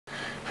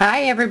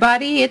Hi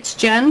everybody, it's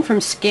Jen from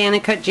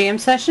ScanNCut Jam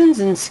Sessions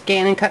and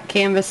ScanNCut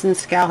Canvas and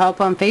Scal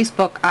Help on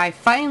Facebook. I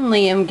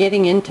finally am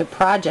getting into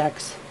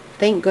projects.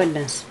 Thank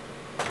goodness.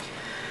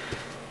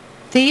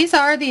 These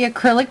are the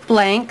acrylic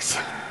blanks.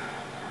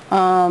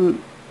 I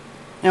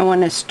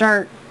want to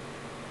start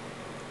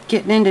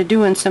getting into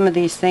doing some of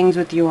these things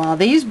with you all.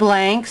 These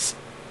blanks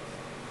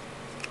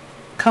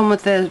come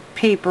with the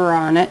paper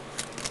on it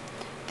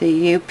that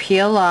you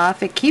peel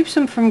off. It keeps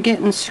them from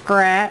getting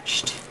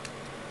scratched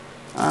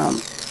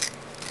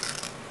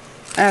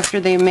after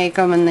they make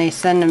them and they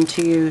send them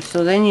to you.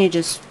 So then you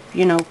just,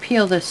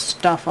 peel this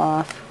stuff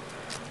off.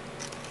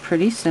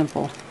 Pretty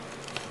simple.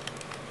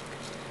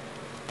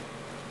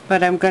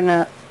 But I'm going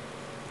to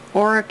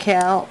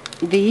Oracal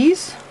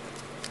these.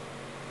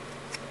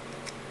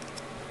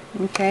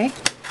 Okay.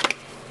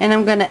 And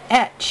I'm going to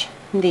etch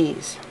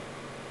these.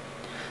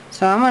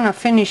 So I'm going to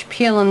finish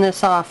peeling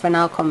this off and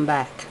I'll come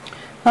back.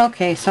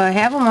 Okay, so I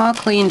have them all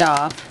cleaned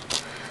off.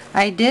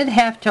 I did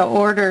have to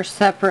order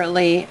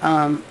separately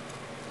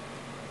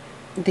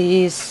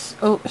these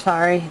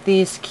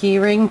key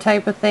ring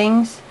type of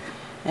things,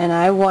 and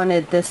I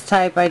wanted this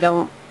type. I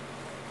didn't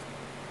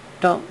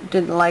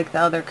like the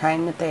other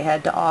kind that they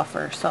had to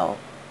offer, so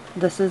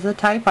this is the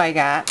type I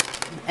got.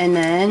 And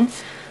then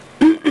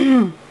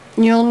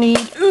you'll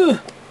need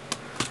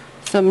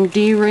some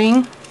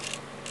D-ring,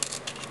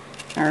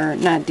 or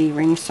not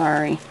D-ring,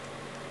 sorry,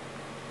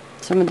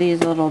 some of these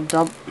little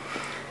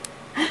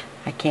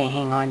I can't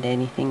hang on to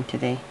anything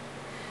today.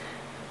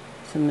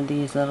 Some of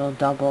these little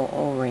double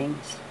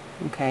O-rings,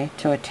 okay,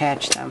 to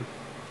attach them.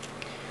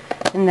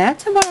 And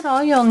that's about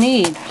all you'll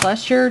need,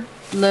 plus your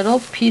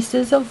little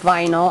pieces of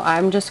vinyl.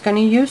 I'm just going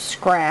to use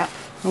scrap,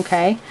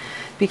 okay,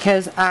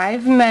 because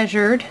I've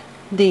measured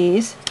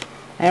these.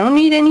 I don't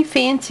need any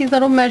fancy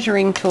little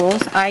measuring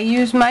tools. I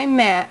use my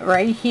mat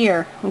right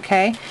here,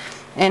 okay,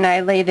 and I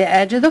lay the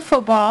edge of the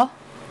football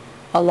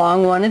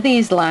along one of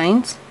these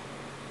lines.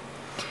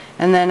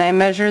 And then I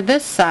measure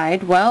this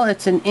side. Well,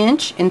 it's 1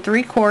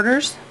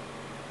 3/4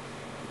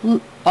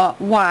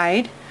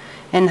 wide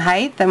in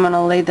height. I'm going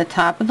to lay the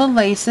top of the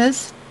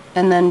laces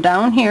and then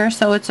down here,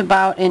 so it's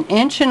about 1 1/4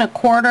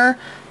 inches,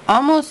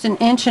 almost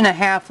 1.5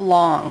 inches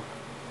long.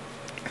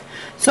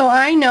 So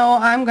I know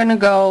I'm going to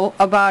go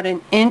about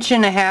 1.5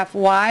 inches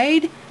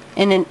wide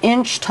and 1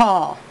 inch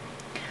tall.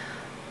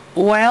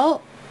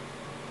 Well,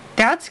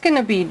 that's going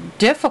to be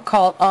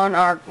difficult on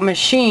our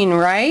machine,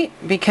 right?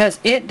 Because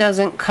it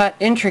doesn't cut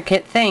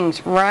intricate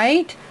things,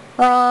 right?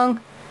 Wrong.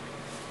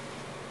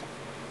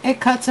 It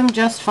cuts them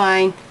just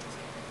fine.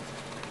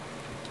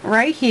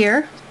 Right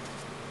here.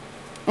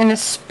 And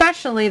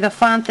especially the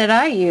font that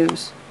I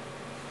use.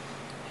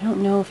 I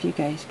don't know if you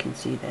guys can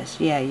see this.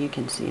 Yeah, you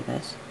can see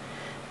this.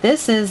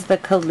 This is the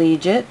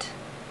Collegiate.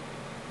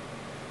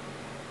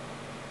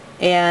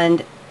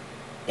 And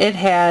it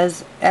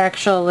has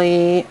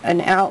actually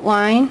an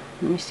outline.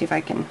 Let me see if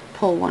I can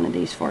pull one of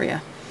these for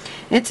you.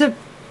 It's a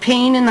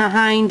pain in the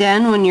hind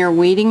end when you're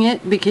weeding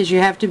it, because you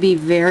have to be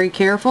very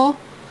careful,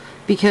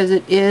 because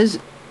it is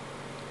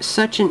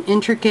such an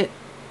intricate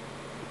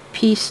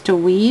piece to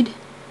weed.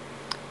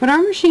 But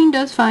our machine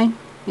does fine.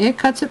 It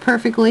cuts it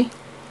perfectly.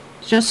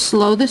 Just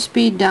slow the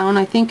speed down.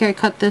 I think I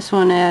cut this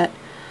one at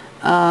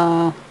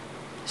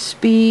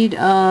speed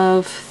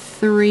of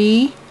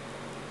 3,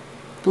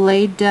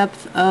 blade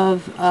depth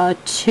of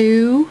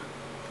 2,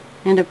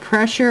 and a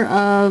pressure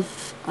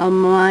of a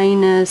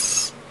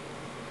minus,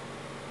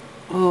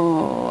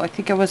 I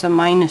think it was a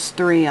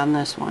 -3 on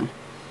this one.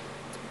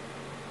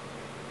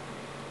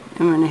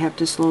 I'm going to have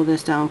to slow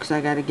this down because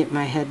I got to get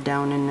my head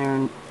down in there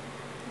and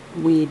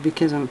weed,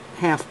 because I'm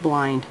half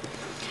blind.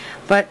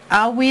 But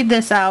I'll weed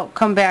this out,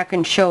 come back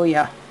and show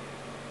you.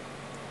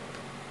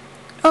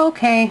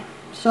 Okay,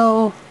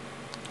 so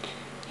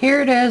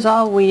here it is,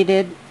 all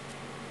weeded.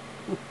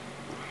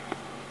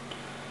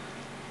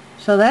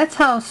 So that's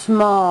how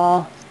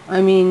small,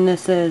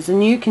 this is.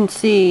 And you can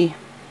see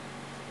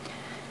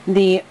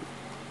the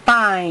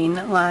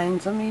fine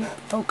lines. Let me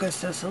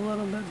focus this a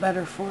little bit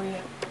better for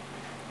you.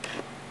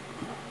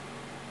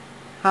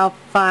 How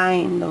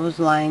fine those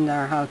lines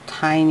are, how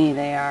tiny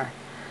they are.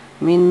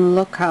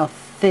 Look how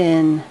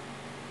thin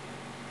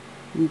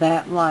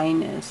that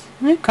line is.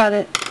 And I cut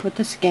it with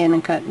the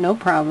ScanNCut, no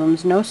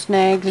problems, no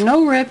snags,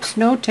 no rips,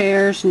 no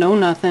tears, no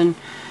nothing.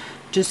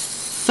 Just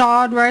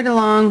sawed right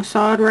along,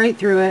 sawed right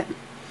through it.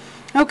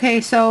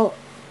 Okay, so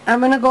I'm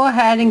going to go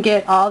ahead and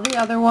get all the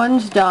other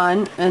ones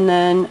done and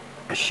then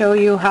show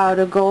you how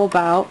to go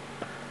about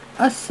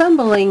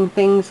assembling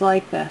things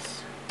like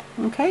this.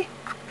 Okay?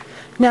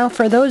 Now,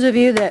 for those of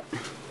you that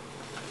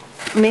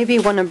maybe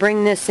want to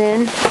bring this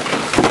in,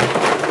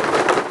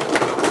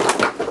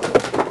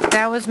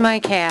 that was my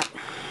cat.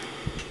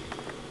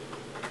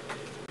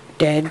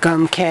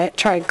 Dadgum cat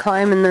tried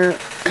climbing the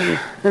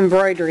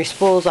embroidery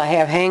spools I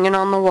have hanging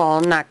on the wall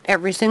and knocked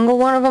every single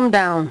one of them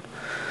down.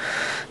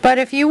 But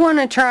if you want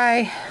to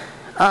try,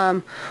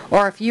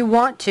 or if you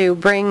want to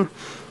bring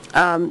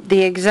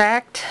the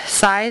exact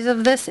size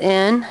of this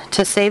in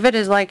to save it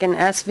as like an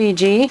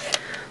SVG,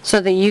 so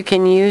that you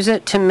can use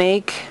it to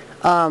make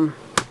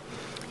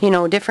you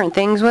know, different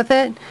things with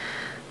it,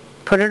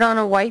 put it on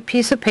a white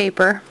piece of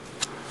paper.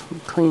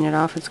 Clean it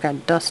off, it's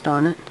got dust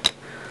on it.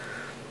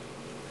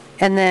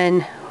 And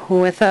then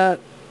with a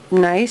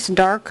nice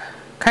dark,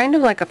 kind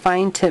of like a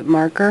fine tip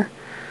marker,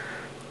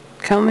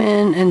 come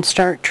in and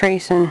start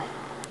tracing,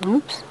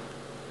 oops,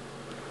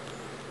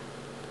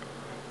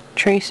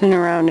 tracing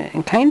around it,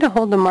 and kind of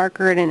hold the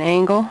marker at an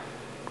angle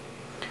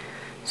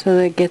so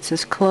that it gets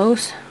as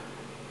close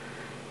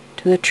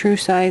to the true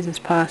size as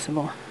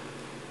possible.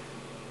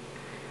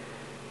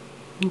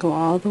 And go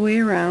all the way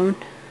around.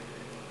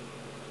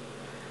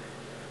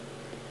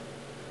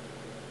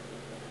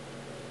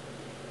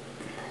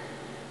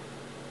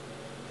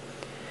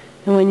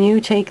 And when you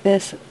take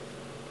this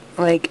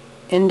like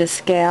into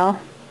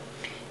scale,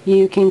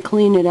 you can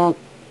clean it up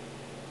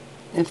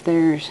if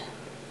there's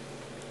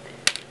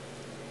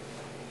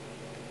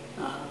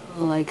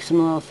like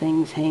some little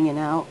things hanging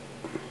out.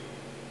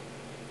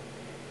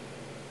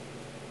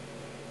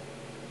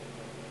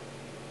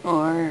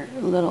 Or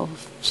little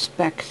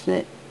specks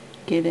that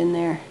get in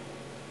there.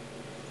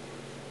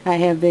 I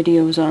have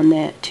videos on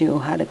that too,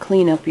 how to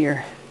clean up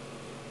your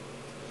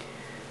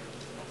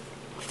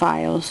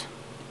files,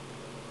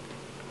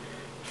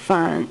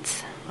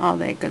 fonts, all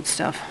that good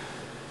stuff.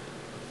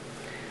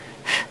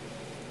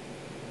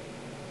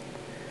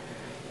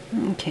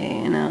 Okay,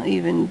 and I'll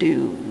even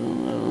do the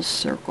little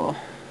circle.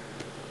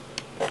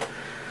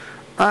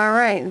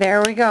 Alright,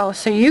 there we go.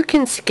 So you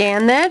can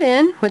scan that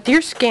in with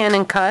your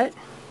ScanNCut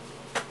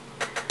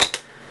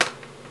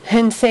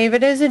and save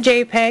it as a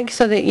JPEG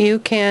so that you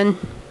can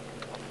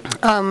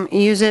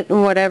use it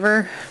in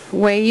whatever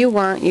way you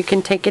want. You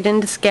can take it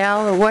into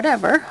scale or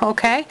whatever,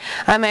 okay?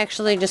 I'm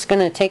actually just going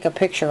to take a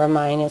picture of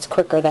mine. It's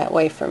quicker that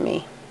way for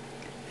me.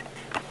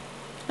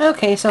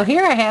 Okay, so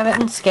here I have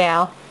it in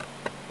scale.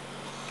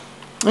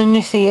 And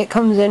you see it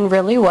comes in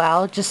really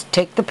well. Just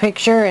take the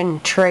picture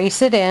and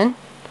trace it in.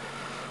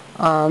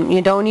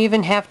 You don't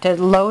even have to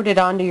load it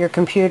onto your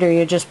computer.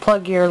 You just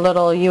plug your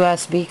little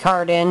USB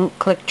card in,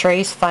 click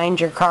trace, find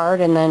your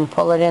card, and then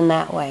pull it in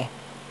that way.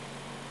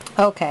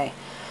 Okay,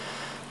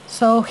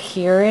 so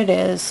here it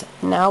is.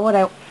 Now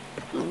let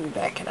me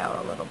back it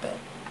out a little bit.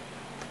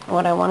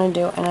 What I want to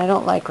do, and I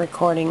don't like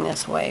recording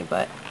this way,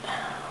 but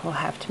we'll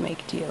have to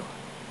make do.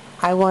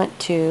 I want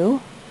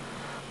to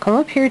come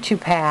up here to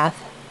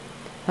Path,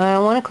 and I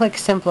want to click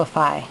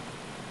Simplify.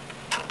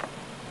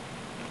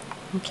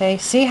 Okay,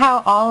 see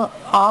how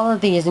all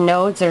of these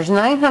nodes, there's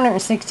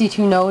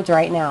 962 nodes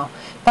right now.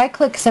 If I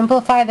click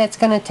Simplify, that's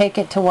going to take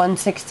it to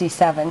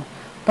 167.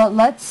 But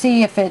let's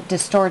see if it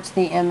distorts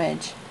the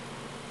image.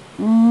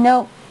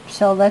 Nope.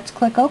 So let's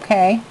click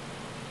OK.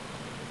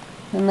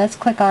 And let's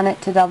click on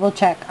it to double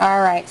check.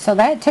 Alright, so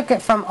that took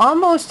it from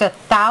almost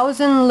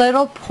 1,000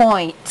 little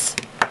points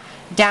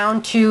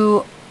down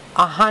to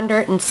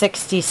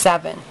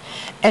 167.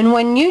 And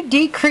when you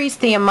decrease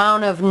the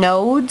amount of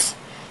nodes,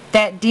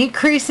 that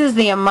decreases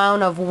the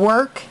amount of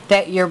work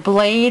that your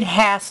blade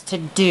has to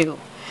do.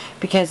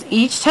 Because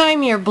each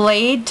time your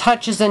blade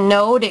touches a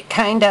node,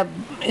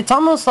 it's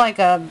almost like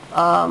a,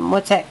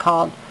 what's that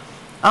called?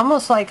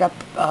 Almost like a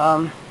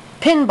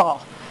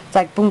pinball. It's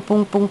like boom,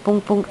 boom, boom, boom,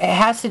 boom. It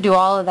has to do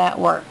all of that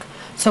work.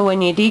 So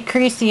when you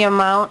decrease the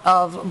amount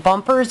of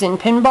bumpers in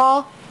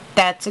pinball,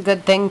 that's a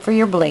good thing for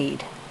your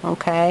blade.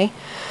 Okay?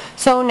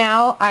 So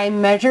now I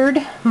measured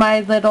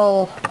my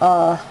little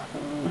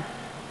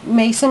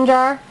mason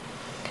jar.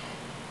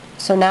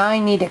 So now I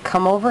need to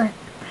come over,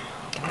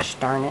 gosh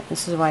darn it,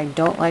 this is why I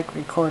don't like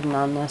recording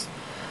on this.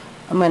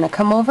 I'm going to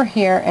come over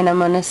here and I'm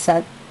going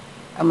to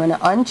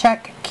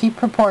uncheck Keep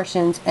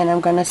Proportions, and I'm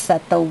going to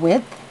set the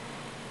width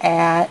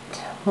at,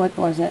 what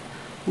was it,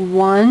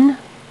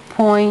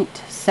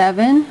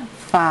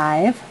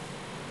 1.75.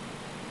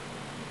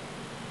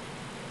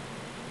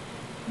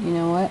 You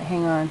know what,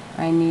 hang on,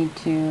 I need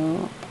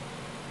to,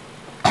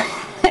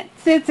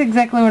 it's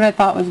exactly what I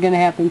thought was going to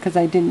happen because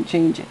I didn't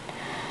change it.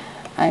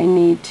 I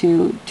need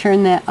to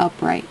turn that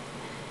upright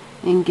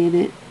and get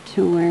it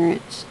to where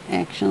it's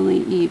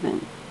actually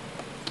even.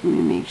 Let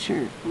me make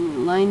sure,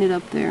 line it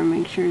up there and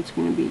make sure it's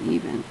going to be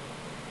even.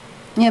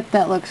 Yep,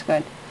 that looks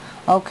good.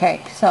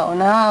 Okay, so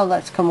now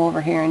let's come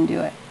over here and do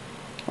it.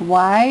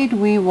 Wide,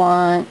 we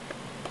want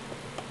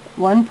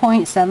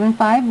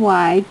 1.75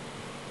 wide,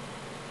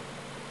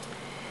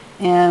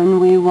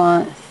 and we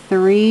want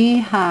 3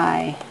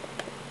 high.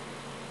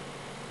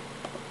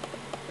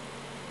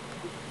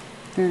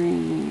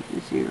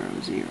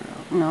 300,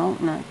 no,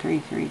 not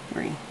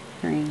 333,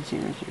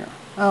 300.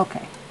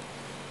 Okay.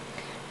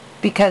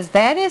 Because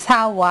that is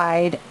how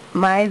wide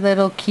my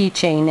little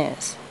keychain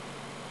is.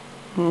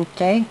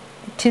 Okay,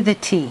 to the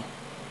T.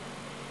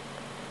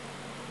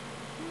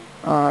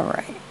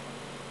 Alright.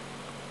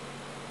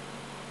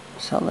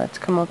 So let's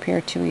come up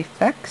here to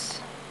Effects.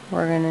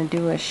 We're going to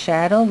do a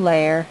shadow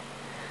layer,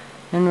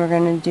 and we're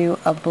going to do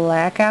a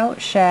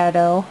blackout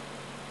shadow.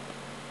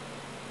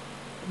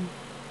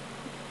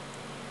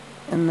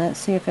 And let's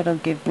see if it'll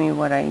give me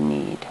what I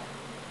need.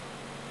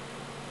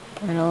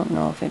 I don't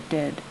know if it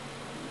did.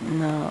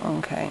 No,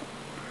 okay.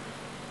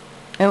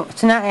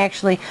 It's not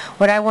actually,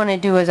 what I want to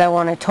do is I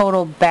want a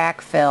total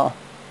backfill.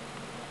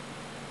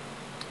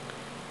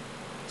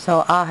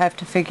 So I'll have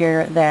to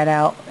figure that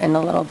out in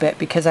a little bit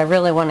because I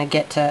really want to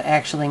get to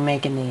actually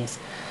making these.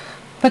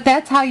 But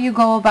that's how you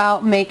go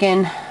about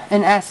making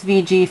an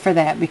SVG for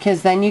that,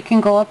 because then you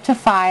can go up to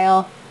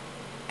File,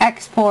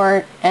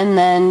 Export, and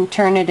then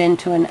turn it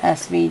into an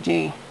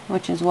SVG,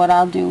 which is what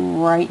I'll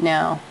do right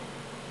now.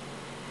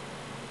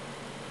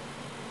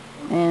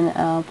 And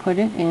I'll put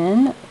it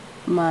in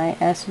my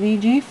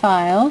SVG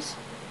files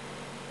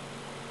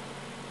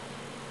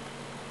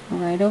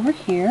right over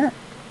here,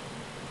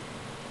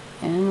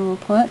 and we'll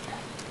put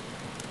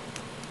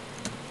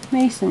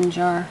mason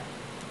jar.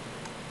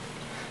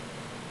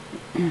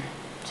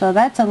 So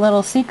that's a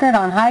little secret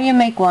on how you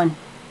make one.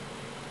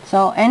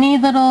 So any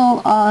little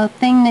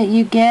thing that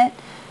you get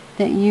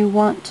that you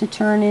want to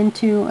turn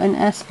into an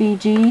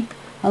SVG,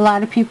 a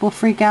lot of people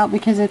freak out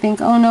because they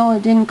think, oh no,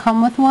 it didn't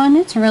come with one.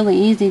 It's really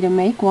easy to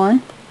make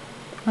one.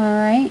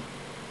 Alright,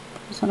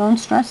 so don't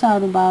stress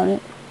out about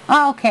it.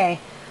 Okay,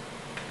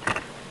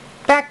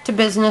 back to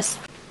business.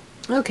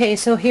 Okay,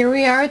 so here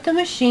we are at the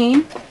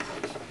machine.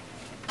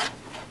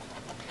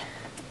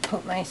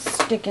 Put my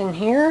stick in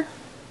here.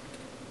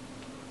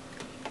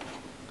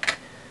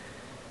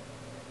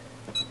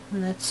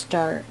 Let's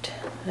start.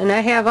 And I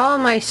have all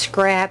my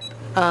scrap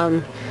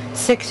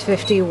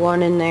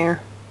 651 in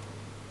there.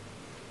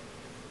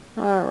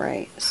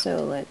 Alright,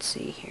 so let's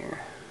see here.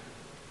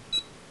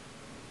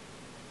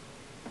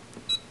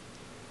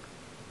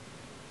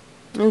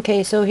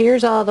 Okay, so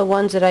here's all the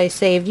ones that I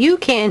saved. You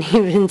can't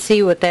even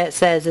see what that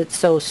says, it's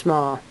so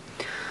small.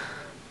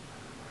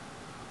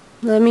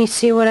 Let me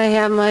see what I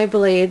have my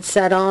blade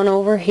set on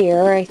over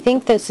here. I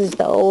think this is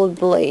the old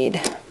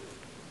blade,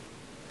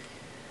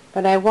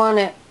 but I want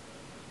it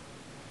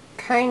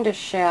kind of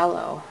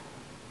shallow.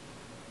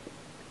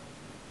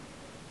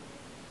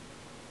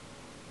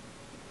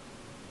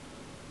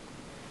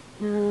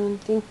 I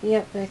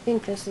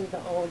think this is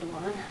the old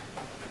one.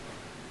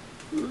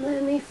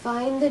 Let me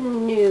find the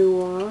new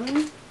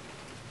one.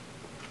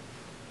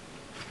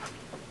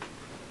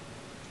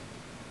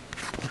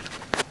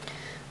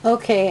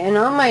 Okay, and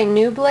on my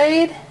new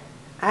blade,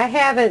 I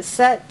have it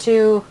set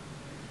to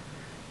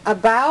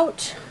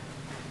about,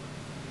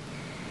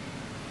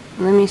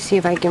 let me see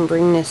if I can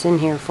bring this in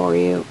here for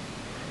you.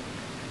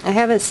 I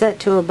have it set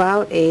to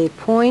about a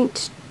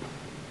point,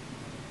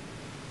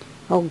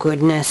 oh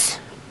goodness,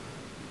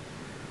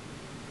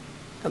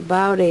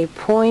 about a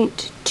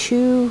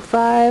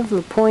 0.25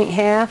 or point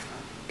half,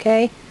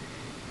 okay?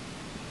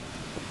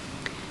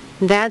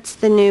 That's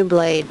the new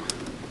blade.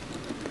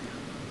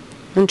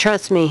 And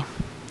trust me,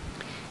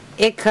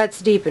 it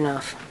cuts deep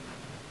enough.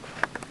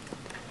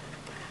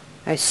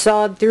 I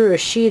sawed through a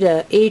sheet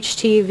of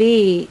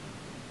HTV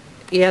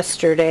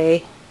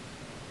yesterday.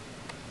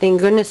 Thank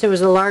goodness it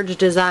was a large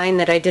design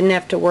that I didn't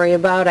have to worry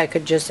about. I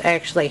could just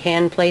actually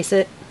hand place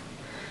it.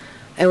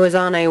 It was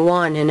on a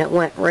 1 and it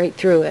went right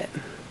through it.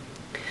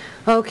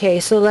 Okay,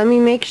 so let me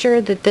make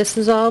sure that this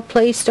is all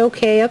placed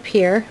okay up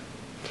here.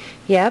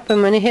 Yep,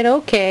 I'm going to hit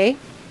OK.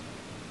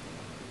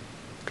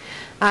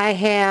 I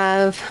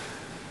have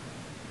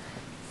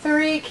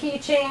 3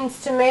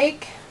 keychains to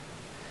make.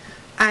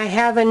 I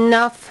have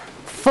enough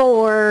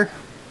for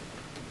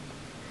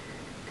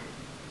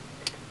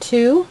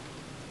 2.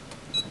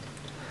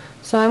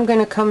 So I'm going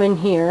to come in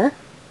here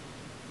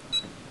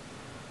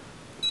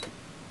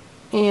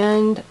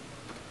and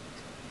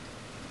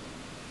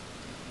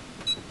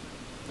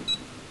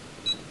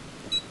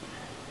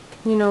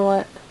you know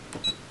what?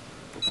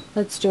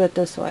 Let's do it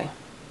this way.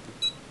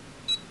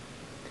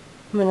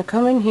 I'm going to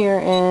come in here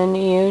and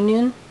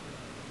union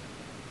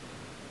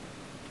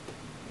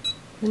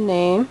the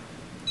name.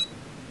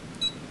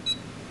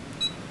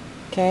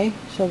 Okay,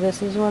 so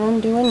this is what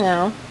I'm doing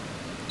now.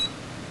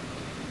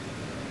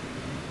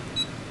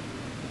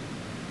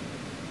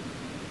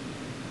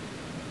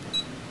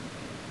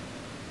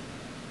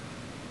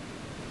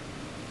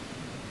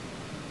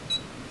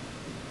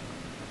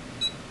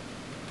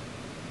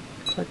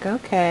 Click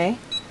OK.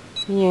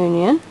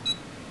 Union.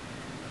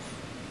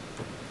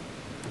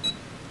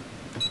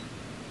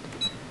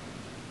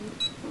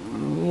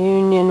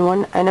 Union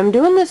one, and I'm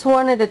doing this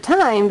one at a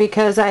time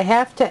because I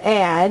have to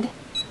add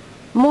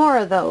more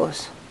of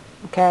those.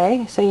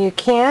 Okay, so you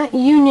can't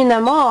union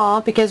them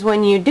all, because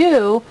when you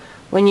do,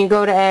 when you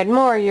go to add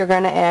more, you're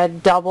going to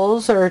add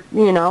doubles, or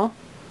you know.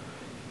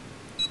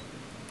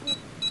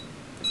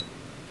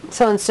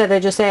 So instead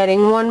of just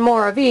adding 1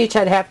 more of each,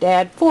 I'd have to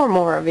add 4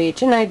 more of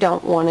each, and I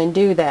don't want to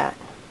do that.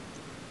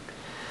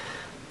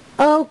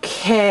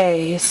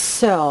 Okay,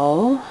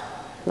 so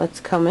let's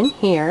come in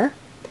here.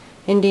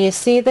 And do you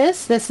see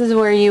this? This is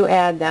where you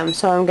add them.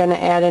 So I'm going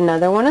to add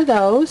another one of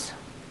those.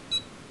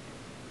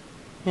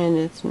 And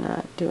it's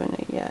not doing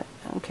it yet.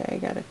 Okay, I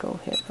gotta go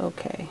hit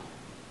OK.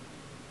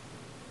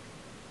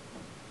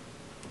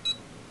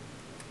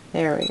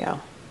 There we go.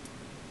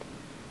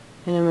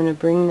 And I'm going to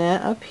bring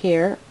that up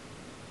here.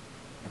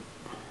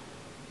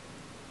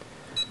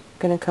 I'm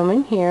going to come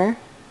in here,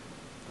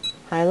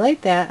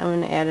 highlight that. I'm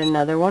going to add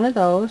another one of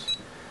those.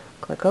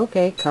 Click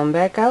OK, come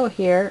back out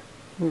here,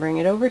 and bring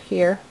it over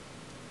here.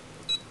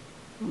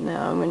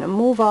 Now I'm going to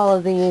move all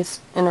of these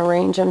and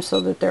arrange them so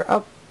that they're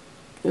up.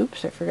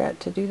 Oops, I forgot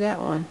to do that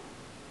one.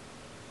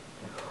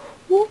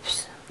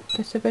 Whoops,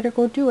 guess I better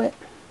go do it.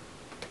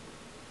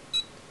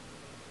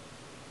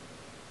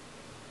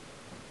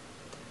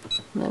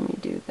 Let me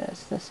do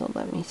this. This will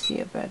let me see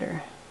it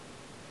better.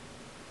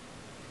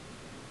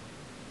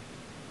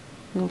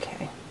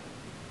 Okay.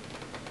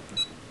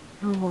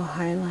 And we'll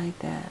highlight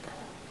that.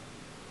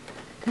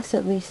 This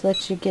at least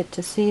lets you get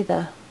to see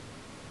the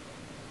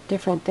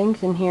different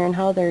things in here and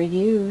how they're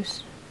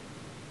used.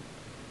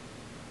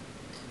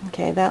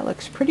 Okay, that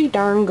looks pretty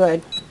darn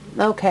good.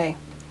 Okay,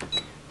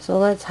 so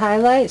let's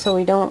highlight. So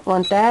we don't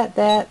want that,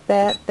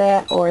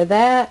 or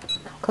that.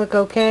 Click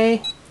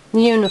OK.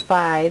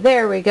 Unify.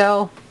 There we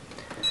go.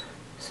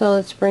 So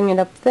let's bring it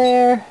up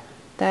there.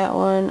 That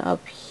one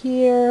up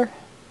here.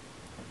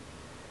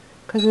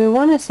 Because we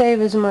want to save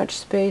as much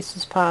space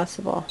as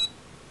possible.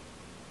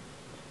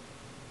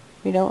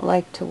 We don't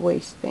like to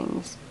waste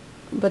things.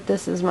 But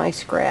this is my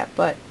scrap,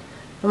 but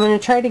I'm going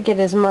to try to get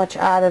as much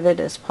out of it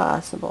as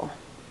possible.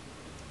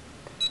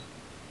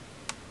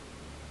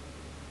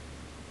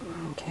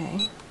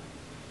 Okay.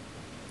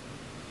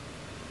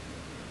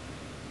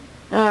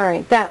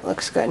 Alright, that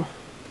looks good.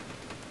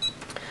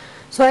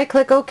 So I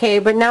click OK,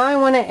 but now I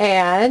want to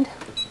add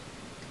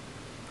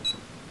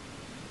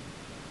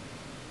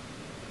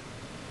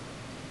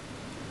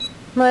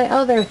my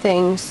other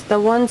things, the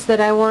ones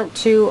that I want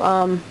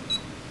to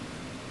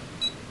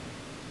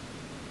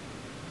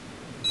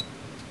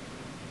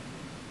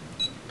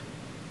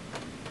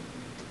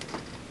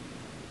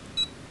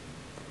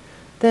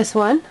this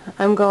one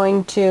I'm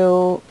going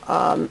to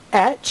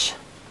etch,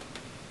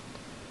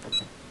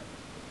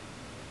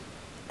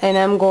 and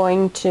I'm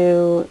going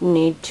to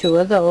need 2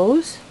 of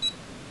those,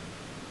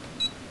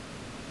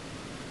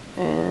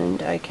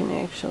 and I can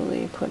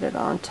actually put it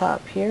on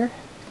top here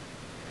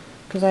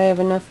because I have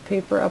enough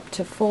paper up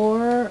to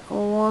 4.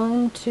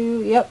 1,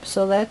 2, yep,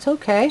 so that's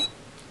okay.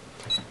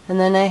 And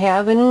then I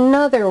have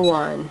another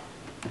one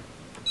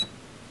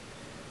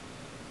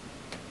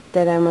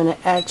that I'm going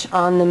to etch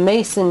on the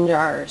mason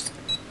jars.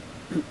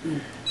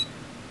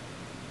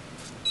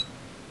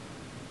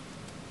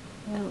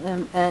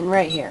 And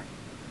right here.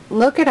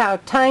 Look at how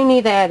tiny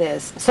that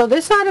is. So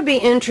this ought to be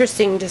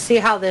interesting to see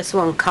how this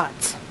one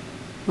cuts.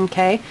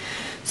 Okay,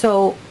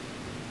 so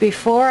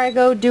before I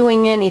go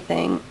doing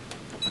anything,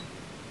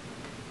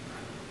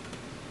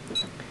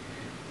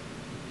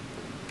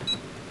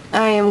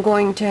 I am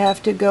going to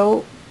have to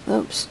go,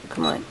 oops,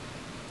 come on.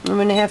 I'm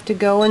going to have to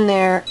go in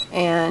there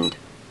and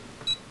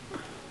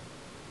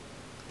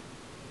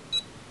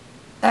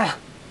I'm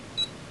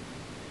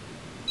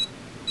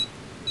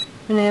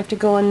going to have to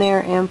go in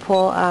there and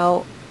pull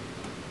out.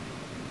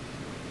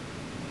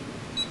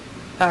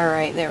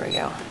 Alright, there we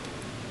go.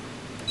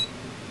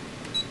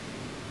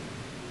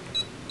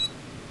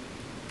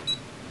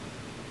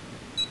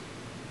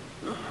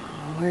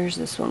 Where's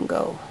this one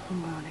go?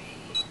 I'm going to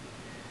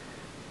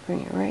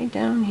bring it right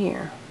down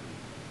here.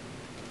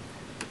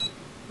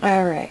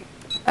 Alright.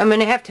 I'm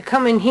going to have to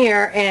come in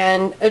here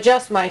and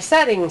adjust my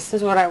settings,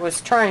 is what I was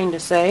trying to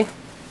say.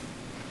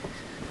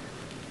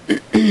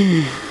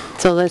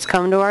 So let's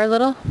come to our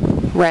little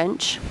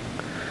wrench.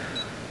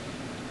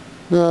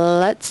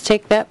 Let's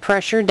take that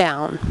pressure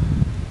down.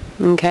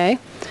 Okay.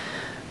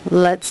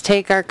 Let's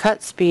take our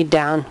cut speed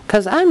down,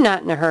 because I'm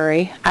not in a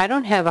hurry. I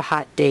don't have a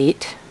hot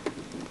date.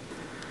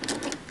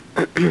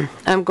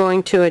 I'm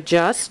going to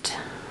adjust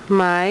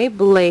my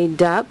blade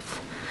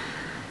depth.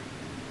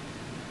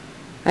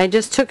 I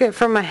just took it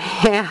from a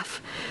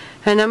half,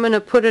 and I'm going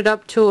to put it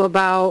up to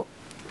about,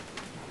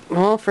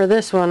 well, for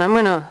this one I'm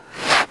going to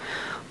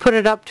put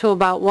it up to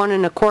about 1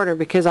 1/4,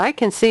 because I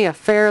can see a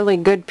fairly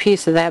good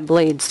piece of that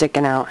blade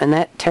sticking out, and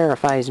that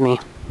terrifies me.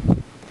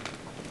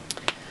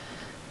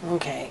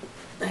 Okay,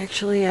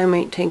 actually I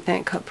might take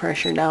that cut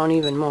pressure down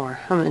even more.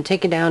 I'm going to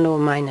take it down to a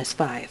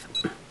 -5.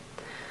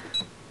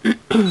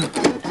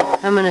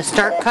 I'm going to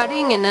start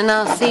cutting, and then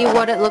I'll see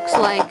what it looks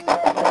like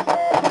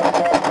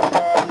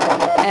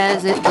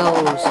as it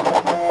goes.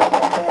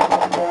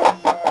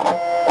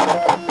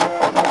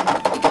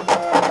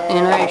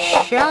 And I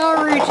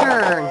shall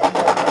return.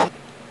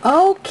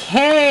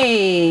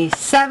 Okay,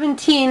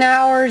 17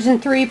 hours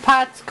and 3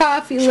 pots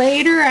coffee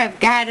later, I've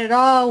got it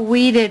all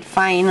weeded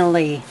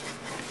finally.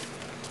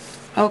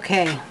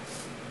 Okay.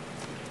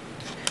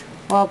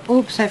 Well,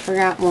 oops, I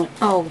forgot one.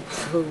 Oh,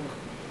 phew.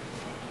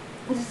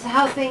 This is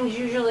how things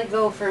usually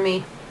go for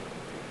me.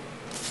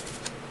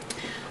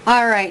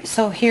 Alright,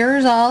 so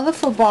here's all the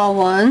football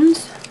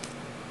ones.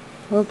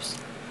 Oops.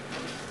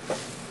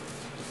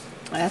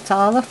 That's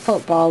all the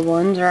football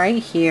ones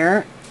right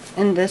here.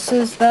 And this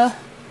is the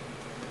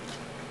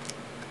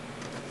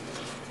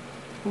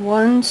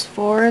ones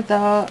for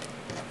the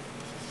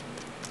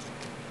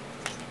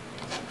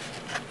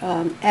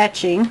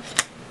etching.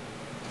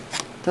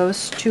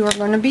 Those 2 are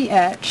going to be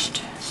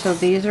etched. So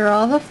these are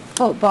all the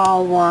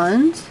football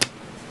ones.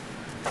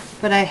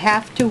 but I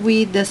have to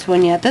weed this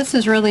one yet. This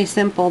is really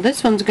simple.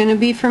 This one's going to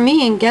be for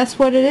me, and guess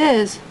what it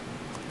is?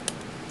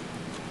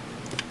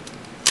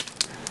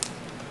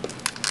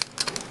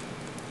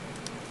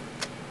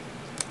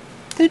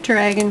 The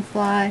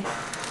dragonfly.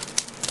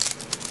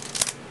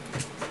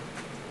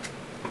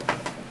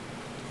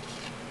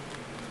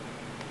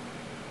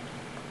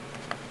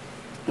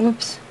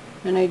 Oops,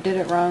 and I did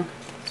it wrong.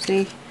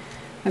 See,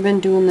 I've been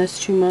doing this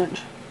too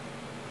much.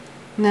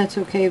 And that's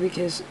okay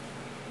because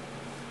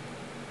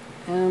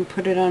I'll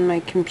put it on my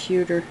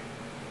computer.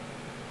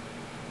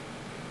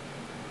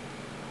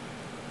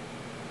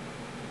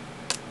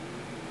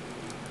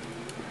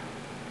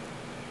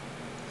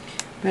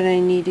 But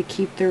I need to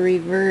keep the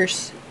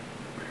reverse.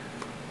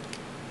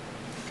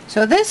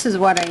 So this is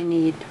what I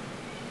need,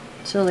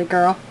 silly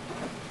girl.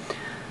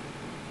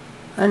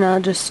 And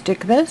I'll just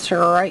stick this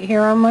right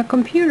here on my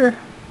computer.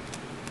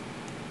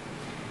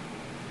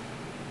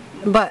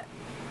 But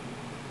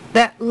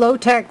that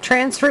low-tack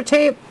transfer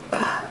tape,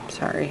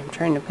 sorry, I'm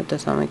trying to put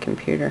this on my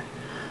computer,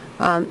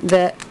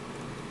 that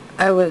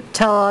I would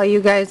tell all you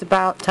guys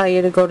about, tell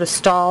you to go to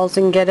Stalls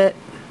and get it.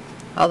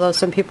 Although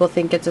some people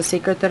think it's a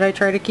secret that I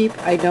try to keep,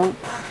 I don't.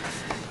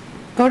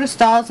 Go to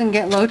Stalls and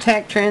get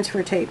low-tack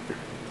transfer tape.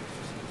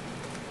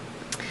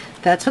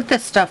 That's what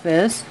this stuff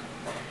is.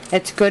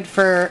 It's good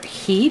for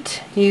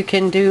heat. You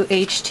can do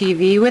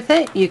HTV with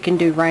it. You can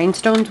do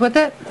rhinestones with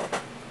it.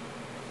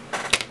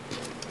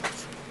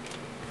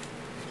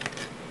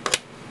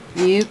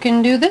 You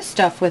can do this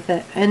stuff with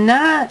it. And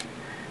not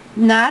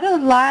a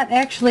lot,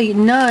 actually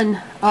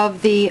none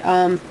of the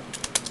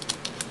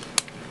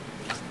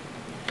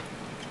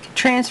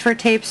transfer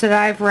tapes that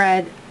I've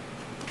read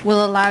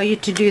will allow you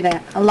to do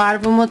that. A lot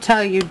of them will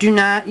tell you do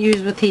not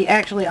use with heat.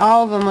 Actually,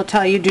 all of them will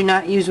tell you do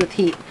not use with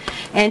heat.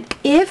 And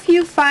if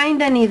you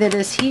find any that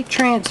is heat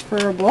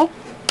transferable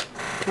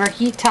or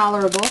heat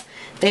tolerable,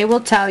 they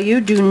will tell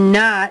you do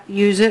not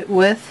use it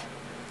with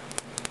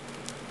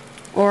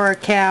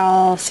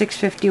Oracal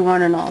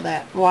 651 and all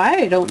that. Why?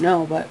 I don't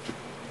know, but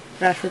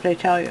that's what they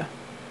tell you.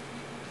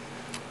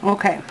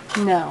 Okay,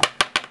 now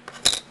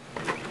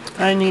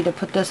I need to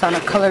put this on a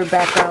colored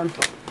background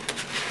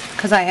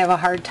because I have a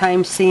hard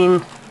time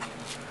seeing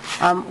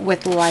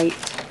with light.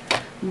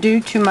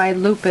 Due to my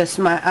lupus,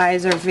 my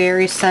eyes are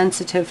very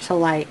sensitive to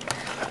light.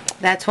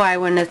 That's why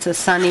when it's a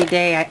sunny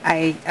day,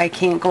 I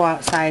can't go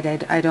outside.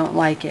 I don't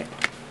like it.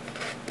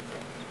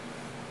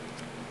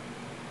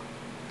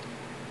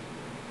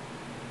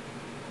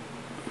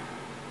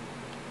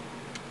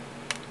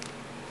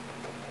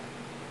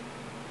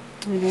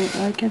 I don't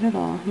like it at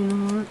all. You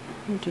know what?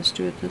 I'll just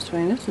do it this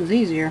way. This is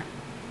easier.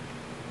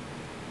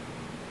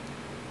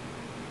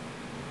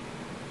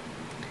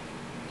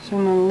 So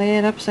I'm going to lay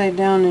it upside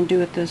down and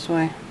do it this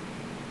way.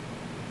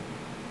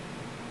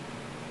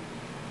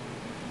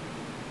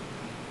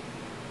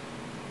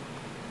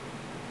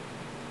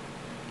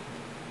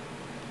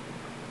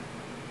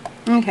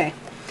 Okay.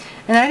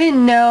 And I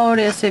didn't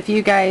notice if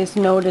you guys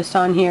noticed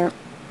on here,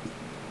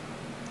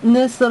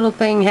 this little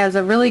thing has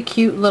a really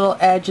cute little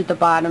edge at the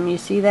bottom. You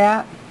see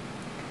that?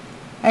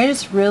 I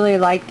just really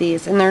like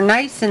these, and they're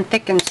nice and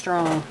thick and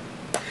strong.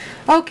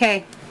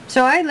 Okay,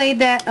 so I laid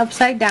that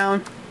upside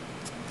down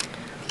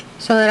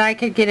so that I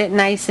could get it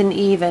nice and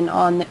even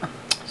on the,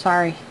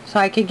 so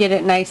I could get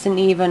it nice and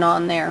even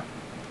on there.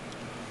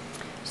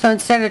 So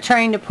instead of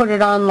trying to put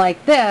it on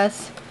like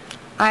this,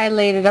 I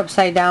laid it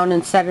upside down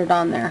and set it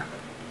on there.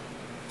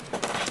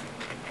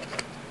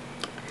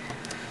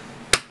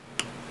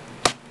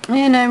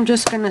 And I'm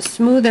just going to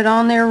smooth it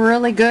on there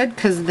really good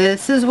because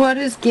this is what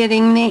is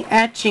getting the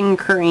etching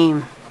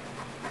cream.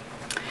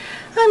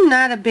 I'm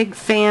not a big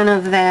fan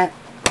of that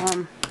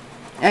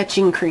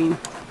etching cream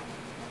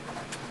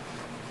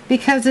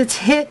because it's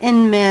hit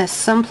and miss.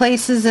 Some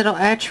places it'll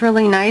etch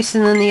really nice,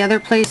 and then the other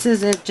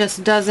places it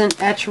just doesn't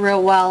etch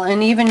real well.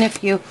 And even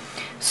if you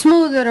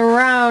smooth it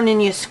around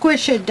and you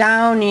squish it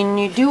down and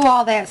you do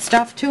all that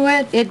stuff to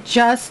it, it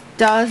just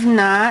does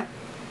not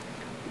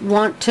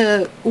want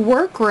to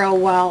work real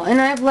well. And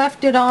I've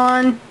left it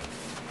on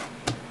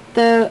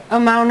the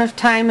amount of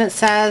time it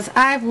says.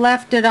 I've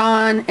left it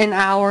on an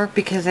hour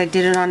because I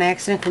did it on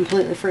accident,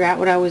 completely forgot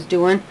what I was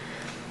doing,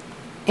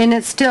 and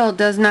it still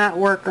does not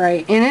work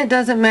right. And it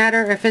doesn't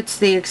matter if it's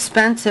the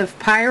expensive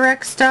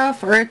Pyrex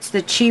stuff or it's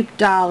the cheap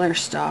dollar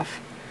stuff.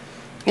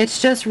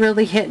 It's just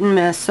really hit and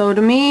miss. So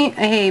to me,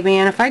 hey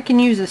man, if I can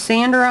use a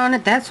sander on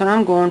it, that's what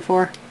I'm going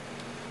for.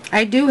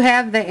 I do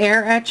have the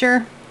air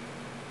etcher,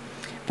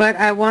 but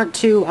I want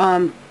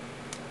to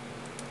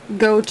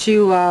go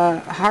to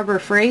Harbor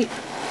Freight.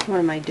 What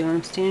am I doing?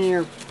 I'm standing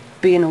here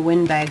being a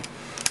windbag.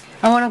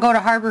 I want to go to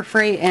Harbor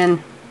Freight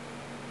and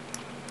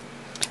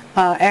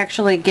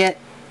actually get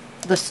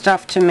the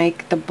stuff to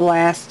make the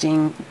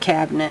blasting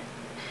cabinet.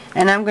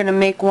 And I'm going to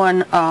make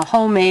one,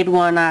 homemade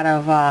one out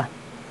of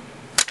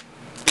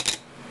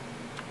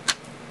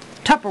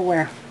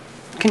Tupperware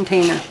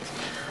container.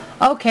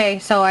 Okay,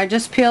 so I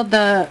just peeled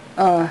the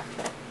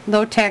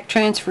low-tack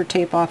transfer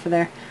tape off of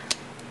there.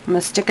 I'm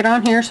going to stick it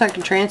on here so I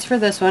can transfer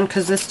this one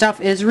because this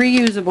stuff is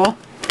reusable.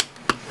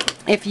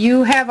 If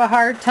you have a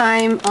hard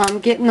time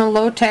getting the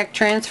low-tack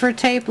transfer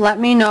tape, let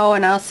me know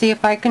and I'll see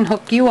if I can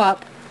hook you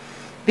up.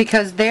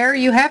 Because there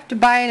you have to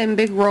buy it in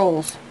big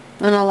rolls.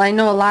 And I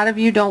know a lot of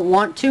you don't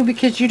want to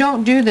because you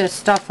don't do this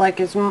stuff like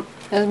as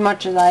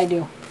much as I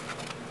do.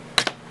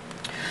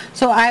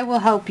 So I will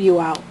help you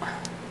out.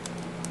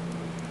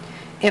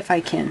 If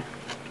I can.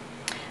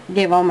 I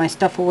gave all my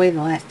stuff away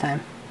the last time.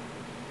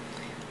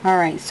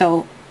 Alright,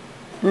 so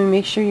let me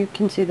make sure you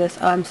can see this.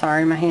 Oh, I'm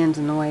sorry, my hand's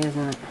in the way,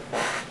 isn't it?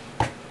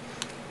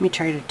 Let me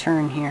try to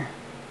turn here.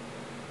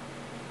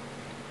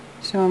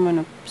 So I'm going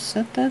to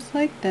set this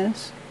like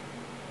this.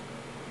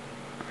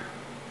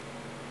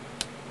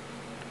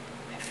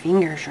 My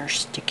fingers are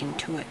sticking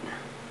to it.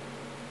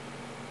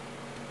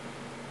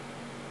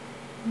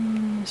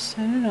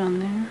 Set it on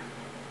there.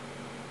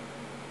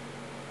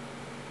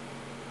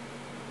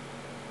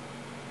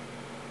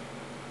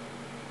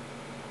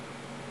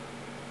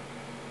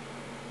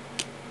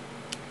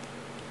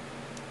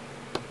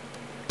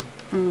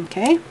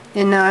 Okay,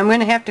 and now I'm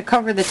going to have to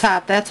cover the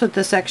top. That's what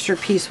this extra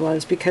piece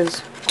was, because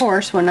of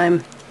course when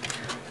I'm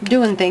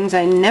doing things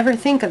I never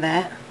think of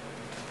that.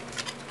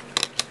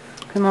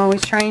 I'm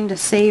always trying to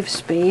save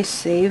space,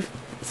 save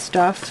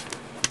stuff.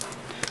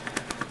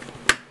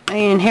 I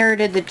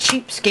inherited the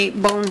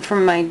cheapskate bone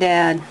from my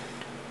dad.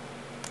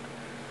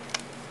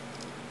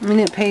 And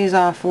it pays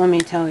off, let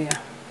me tell you.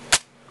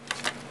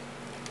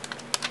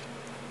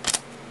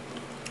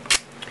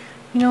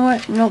 You know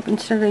what? Nope,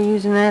 instead of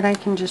using that, I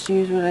can just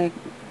use what I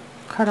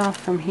cut off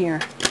from here.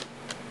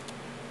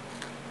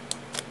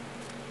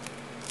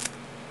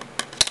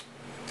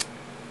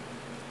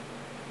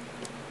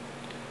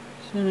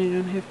 So I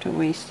don't have to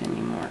waste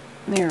anymore.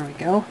 There we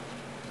go.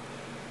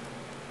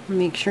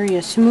 Make sure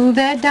you smooth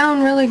that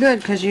down really good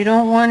because you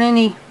don't want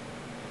any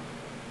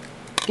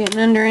getting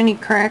under any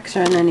cracks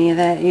on any of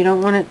that. You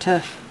don't want it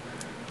to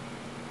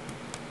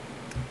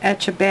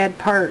etch a bad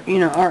part, you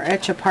know, or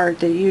etch a part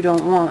that you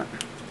don't want.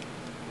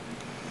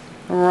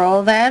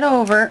 Roll that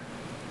over,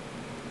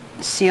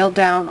 seal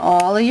down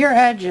all of your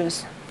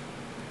edges.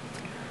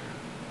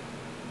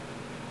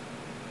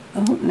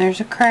 Oh, and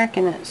there's a crack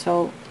in it,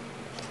 so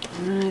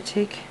I'm going to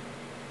take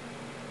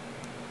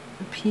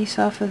a piece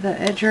off of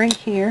the edge right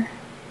here.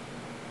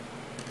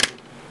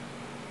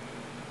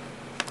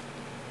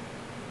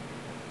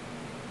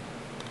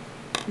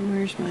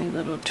 Where's my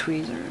little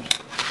tweezers?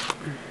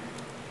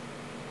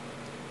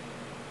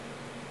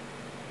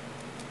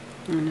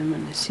 And I'm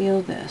going to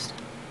seal this.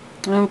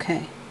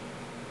 Okay.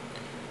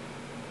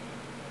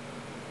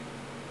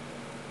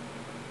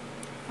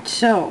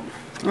 So,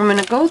 I'm going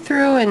to go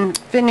through and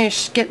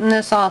finish getting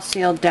this all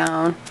sealed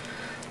down.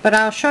 But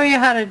I'll show you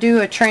how to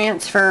do a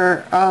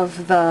transfer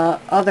of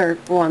the other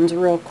ones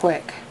real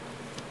quick.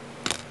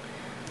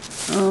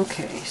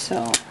 Okay,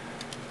 so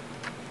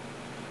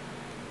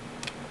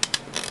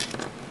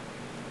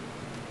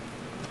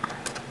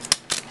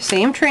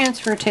same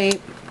transfer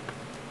tape.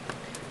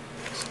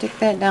 Stick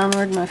that down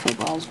where my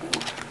footballs go.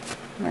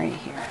 Right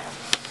here.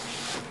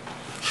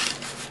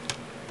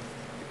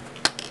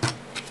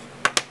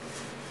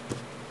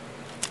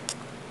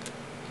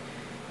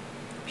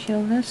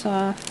 Peel this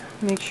off.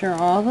 Make sure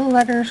all the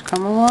letters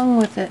come along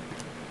with it.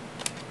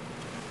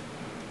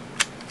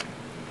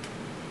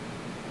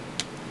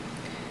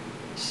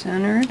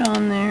 Center it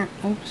on there.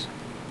 Oops.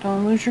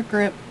 Don't lose your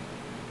grip.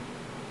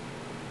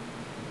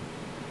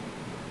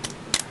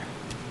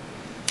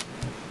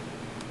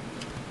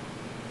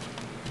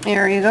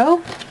 There you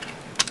go.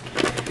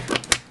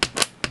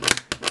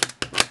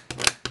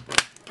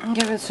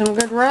 Give it some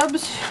good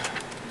rubs.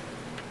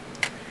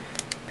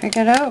 Pick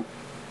it up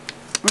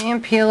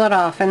and peel it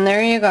off, and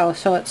there you go.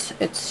 So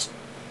it's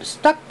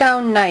stuck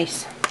down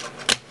nice.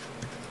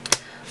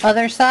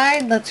 Other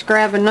side, let's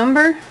grab a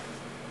number.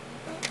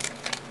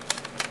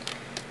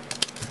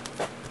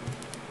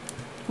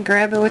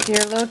 Grab it with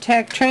your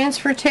low-tack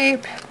transfer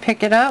tape,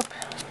 pick it up,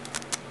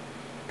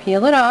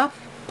 peel it off,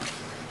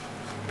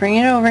 bring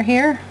it over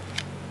here,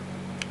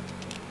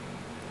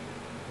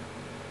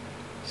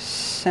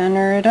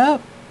 center it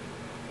up,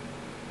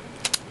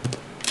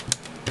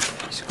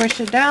 squish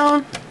it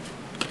down,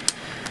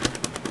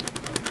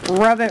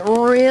 rub it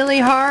really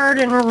hard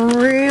and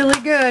really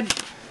good.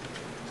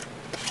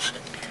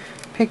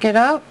 Pick it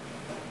up,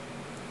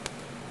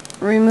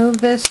 remove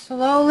this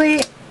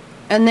slowly,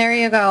 and there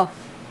you go.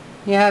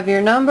 You have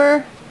your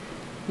number,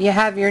 you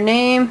have your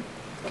name.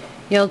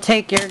 You'll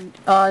take your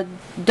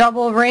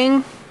double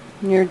ring,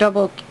 your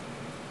double,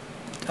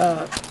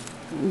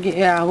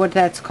 yeah, what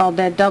that's called,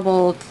 that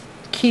double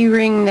key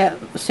ring, that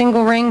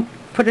single ring,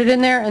 put it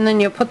in there, and then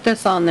you'll put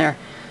this on there.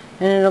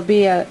 And it'll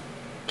be a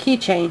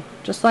keychain,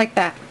 just like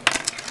that.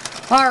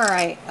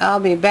 Alright, I'll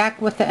be back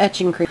with the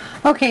etching cream.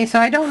 Okay, so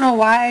I don't know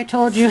why I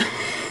told you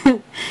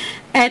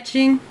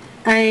etching.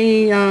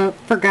 I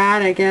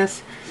forgot, I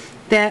guess,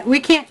 that we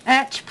can't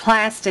etch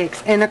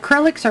plastics, and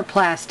acrylics are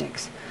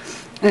plastics.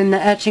 And the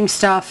etching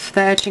stuff,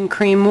 the etching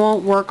cream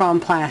won't work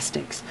on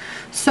plastics.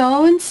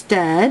 So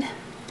instead,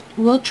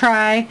 we'll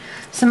try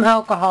some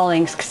alcohol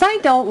inks, because I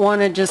don't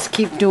want to just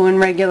keep doing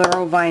regular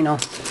old vinyl.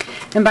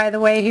 And by the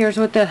way, here's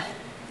what the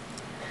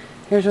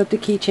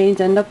keychains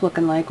end up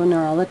looking like when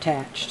they're all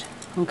attached.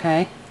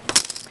 Okay.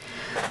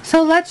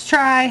 So let's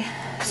try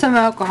some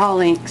alcohol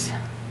inks.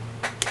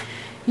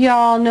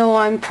 Y'all know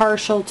I'm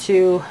partial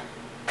to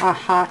a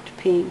hot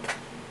pink.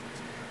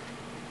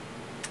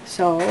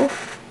 So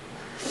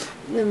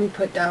let me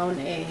put down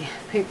a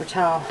paper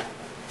towel,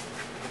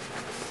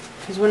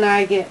 because when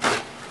I get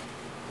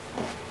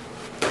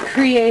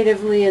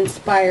creatively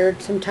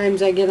inspired,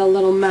 sometimes I get a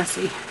little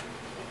messy.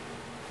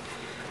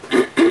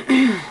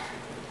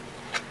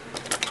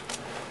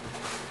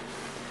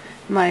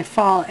 My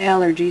fall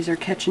allergies are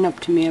catching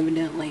up to me,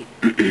 evidently.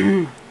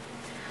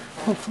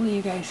 Hopefully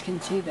you guys can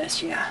see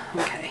this. Yeah,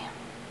 okay.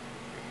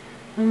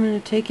 I'm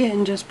going to take it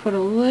and just put a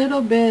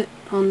little bit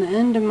on the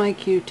end of my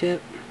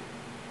Q-tip.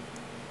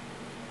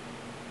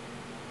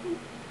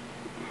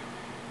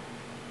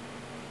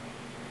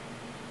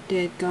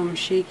 Deadgum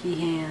shaky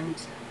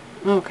hands.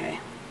 Okay.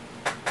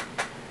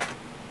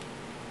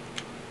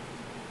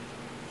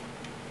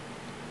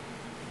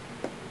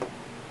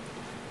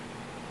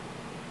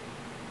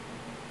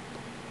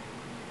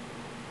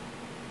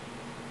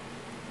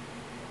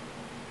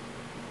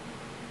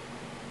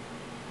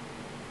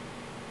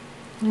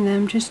 And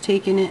I'm just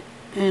taking it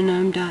and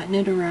I'm dotting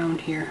it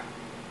around here.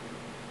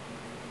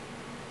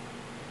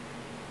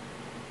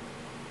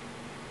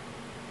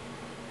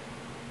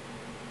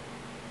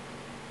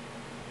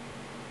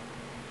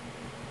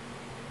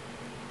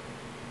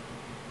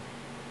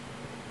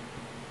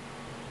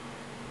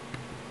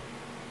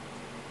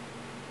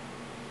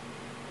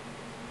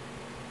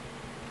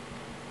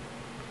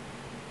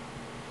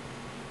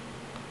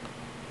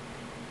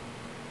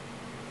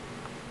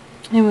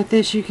 And with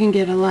this you can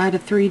get a lot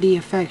of 3D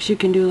effects. You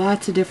can do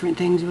lots of different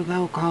things with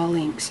alcohol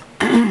inks.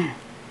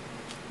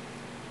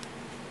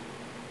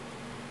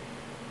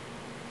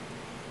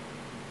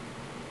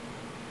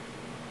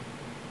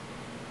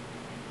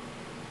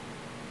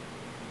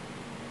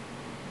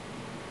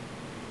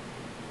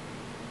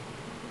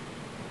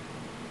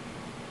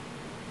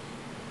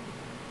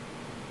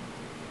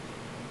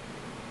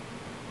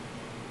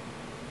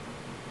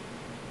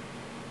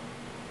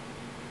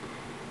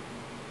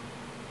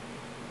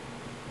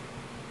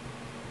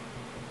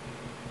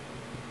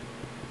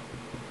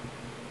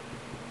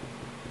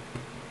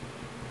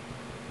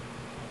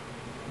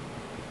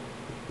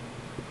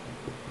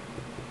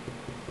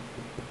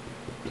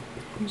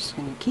 I'm just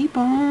going to keep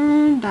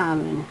on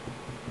dabbling.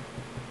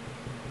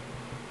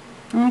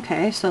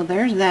 Okay, so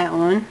there's that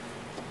one.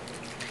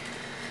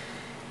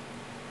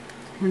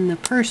 And the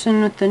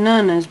person with the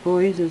Nana's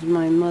boys is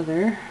my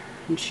mother,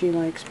 and she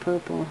likes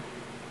purple.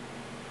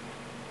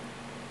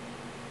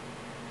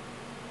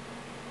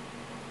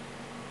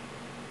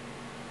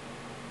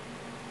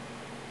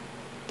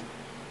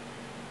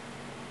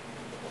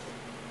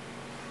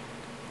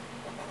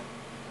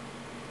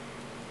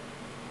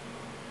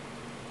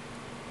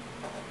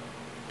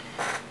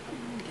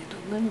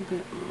 A little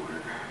bit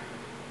more.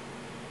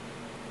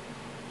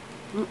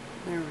 Oh,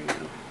 there we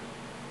go.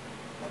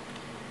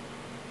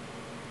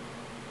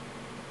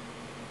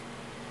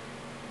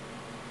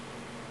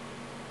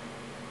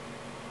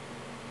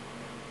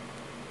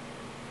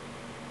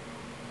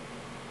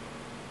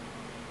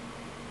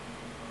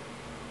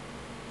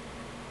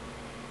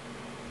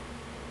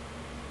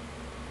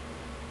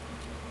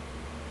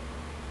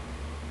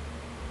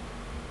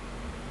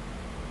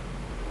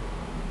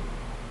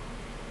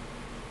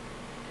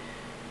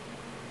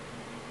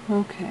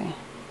 Okay,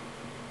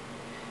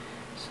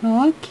 so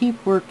I'll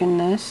keep working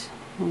this,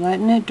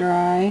 letting it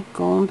dry,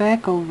 going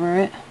back over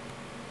it.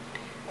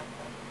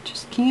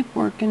 Just keep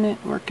working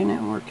it, working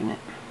it, working it,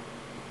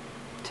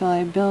 till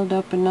I build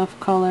up enough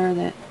color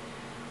that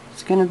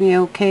it's going to be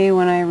okay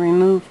when I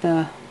remove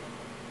the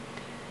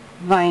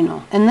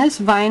vinyl. And this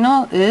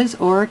vinyl is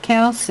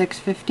Oracal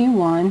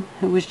 651.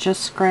 It was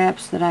just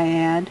scraps that I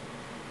had.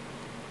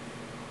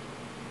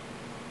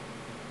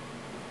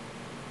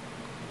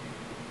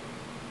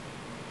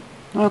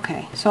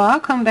 Okay, so I'll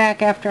come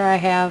back after I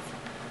have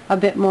a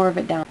bit more of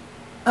it down.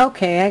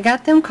 Okay, I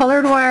got them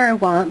colored where I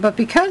want, but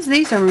because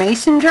these are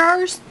mason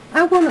jars,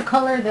 I want to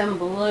color them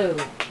blue.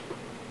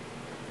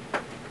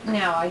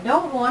 Now, I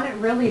don't want it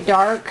really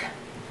dark,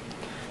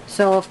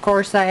 so of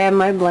course I have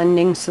my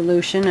blending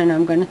solution and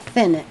I'm going to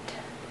thin it.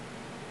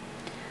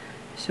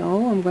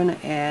 So I'm going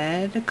to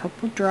add a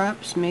couple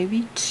drops,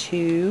 maybe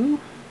 2.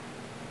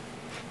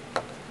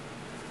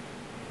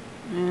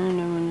 And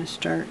I'm going to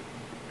start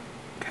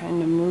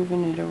kind of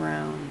moving it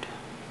around.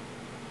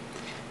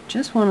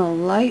 Just want a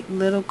light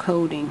little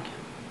coating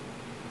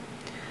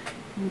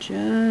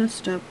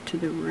just up to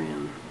the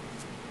rim.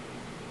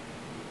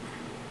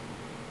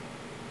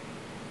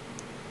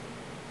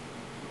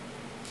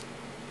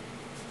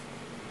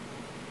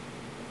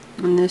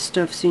 And this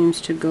stuff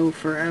seems to go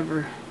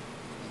forever.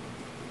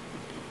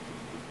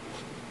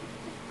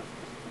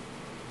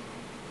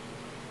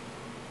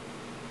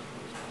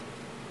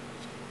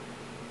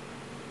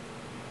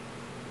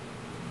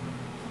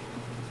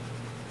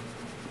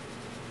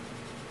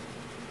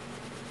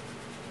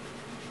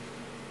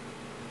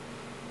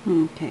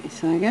 Okay,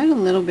 so I got a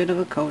little bit of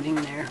a coating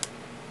there.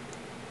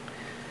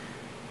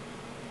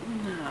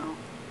 Now,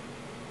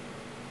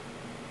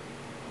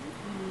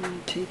 I'm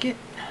going to take it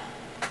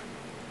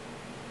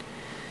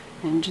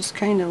and just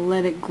kind of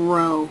let it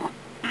grow.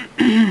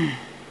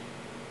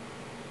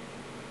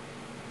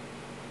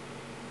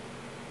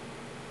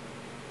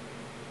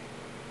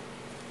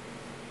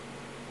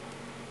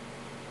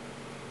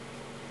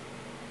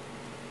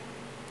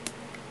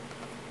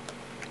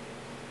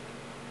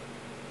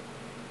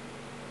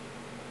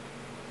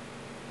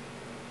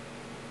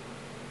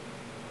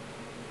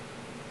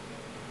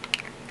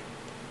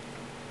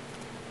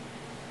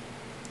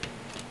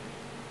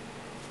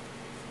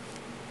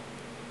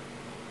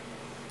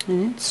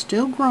 And it's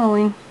still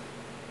growing.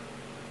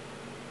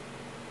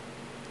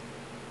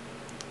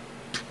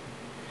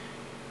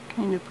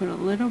 Kind of put a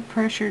little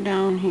pressure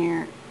down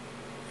here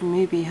and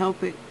maybe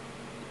help it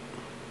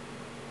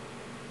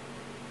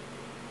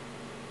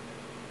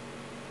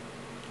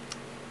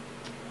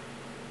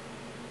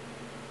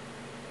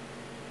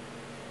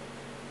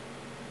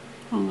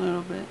a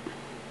little bit.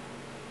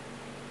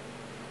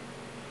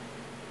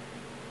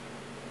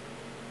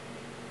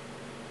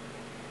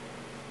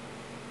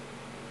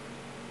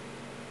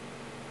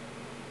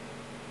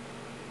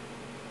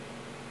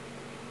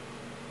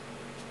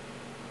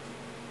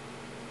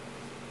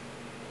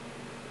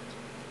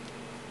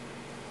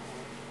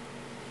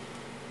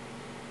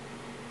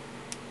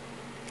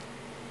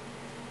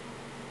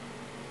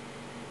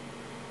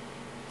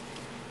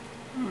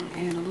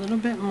 Add a little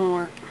bit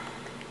more.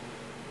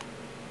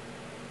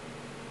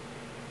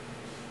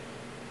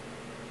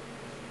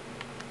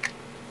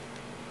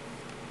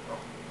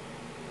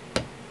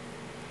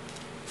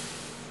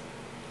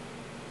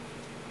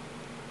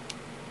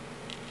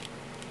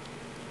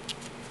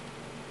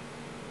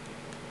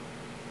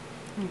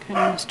 And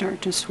kind of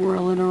start to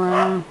swirl it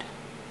around.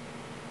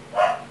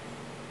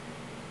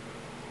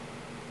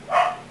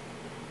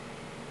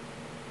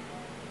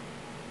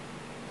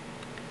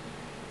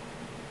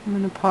 I'm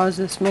going to pause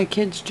this. My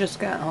kids just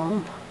got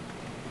home.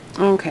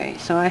 Okay,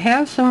 so I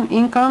have some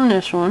ink on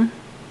this one.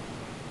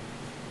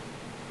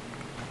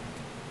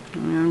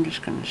 And I'm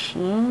just going to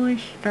slowly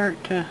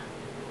start to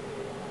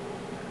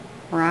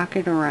rock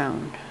it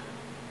around.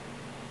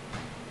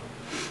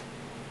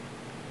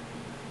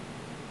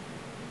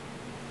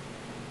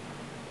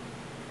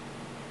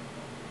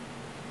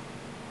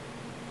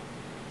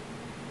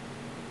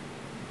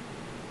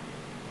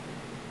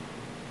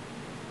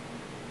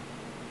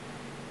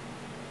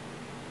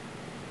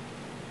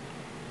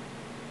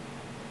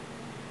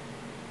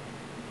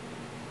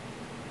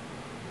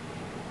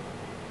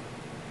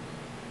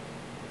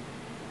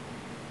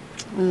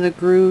 The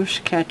grooves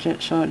catch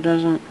it so it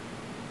doesn't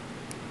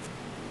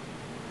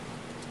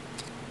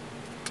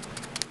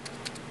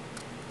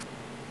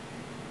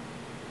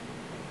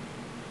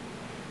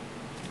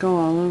go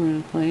all over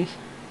the place.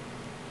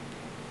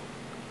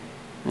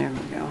 There we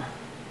go.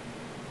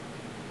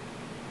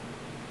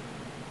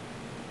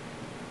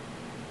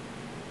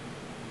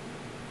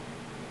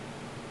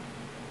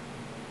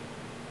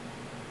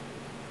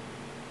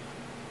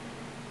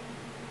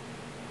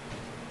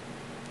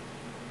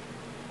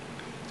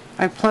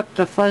 I plucked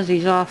the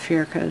fuzzies off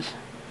here because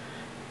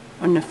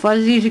when the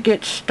fuzzies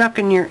get stuck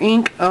in your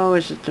ink, oh,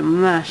 is it a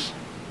mess.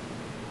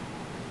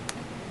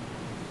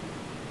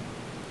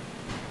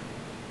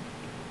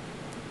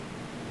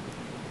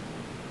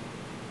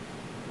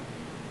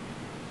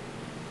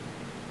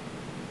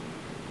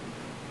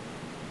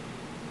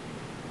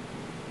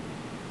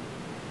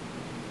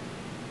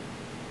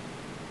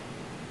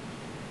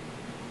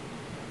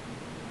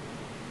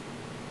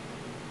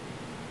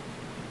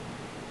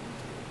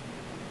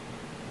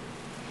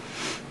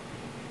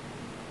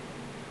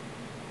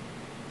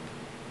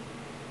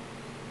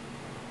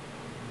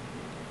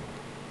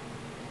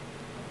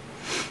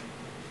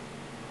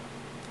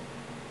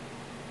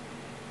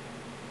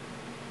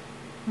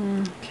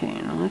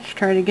 Okay, now let's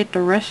try to get the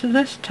rest of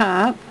this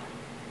top.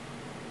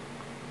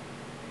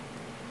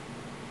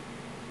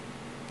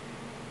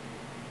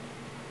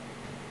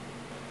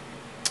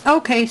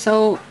 Okay,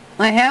 so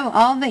I have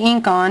all the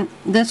ink on.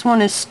 This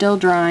one is still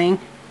drying.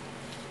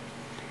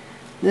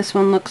 This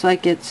one looks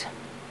like it's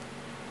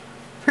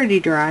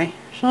pretty dry.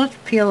 So let's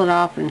peel it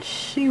off and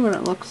see what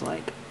it looks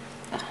like.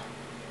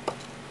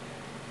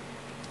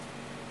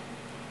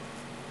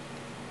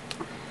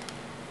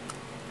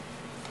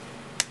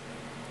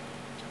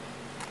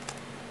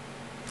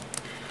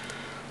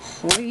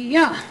 Oh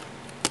yeah.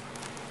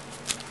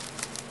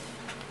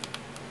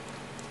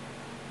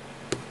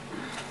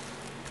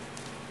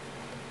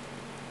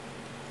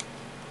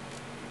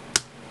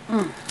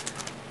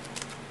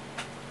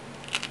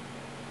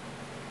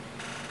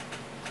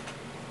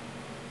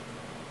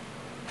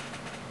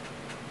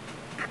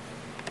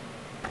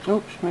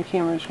 Oops, my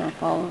camera's going to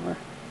fall over.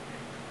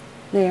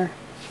 There.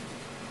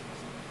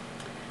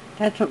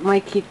 That's what my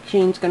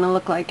keychain's going to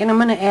look like. And I'm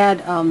going to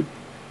add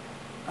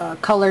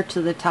color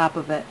to the top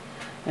of it.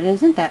 But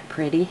isn't that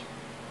pretty?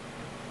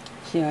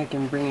 See if I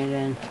can bring it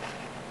in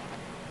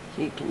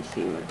so you can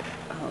see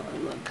how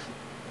it looks.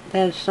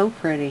 That is so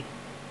pretty.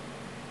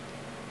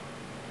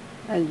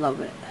 I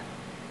love it.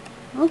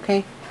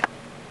 Okay.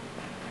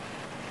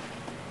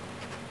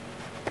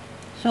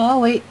 So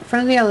I'll wait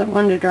for the other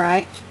one to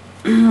dry.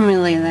 Let me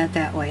lay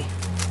that way.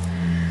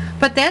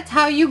 But that's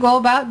how you go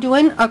about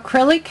doing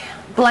acrylic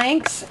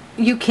blanks.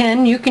 You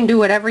can do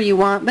whatever you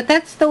want, but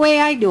that's the way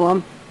I do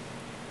them.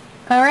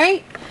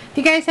 Alright? If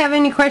you guys have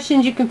any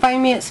questions, you can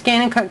find me at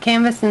ScanNCut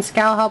Canvas and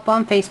Scout Help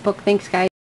on Facebook. Thanks, guys.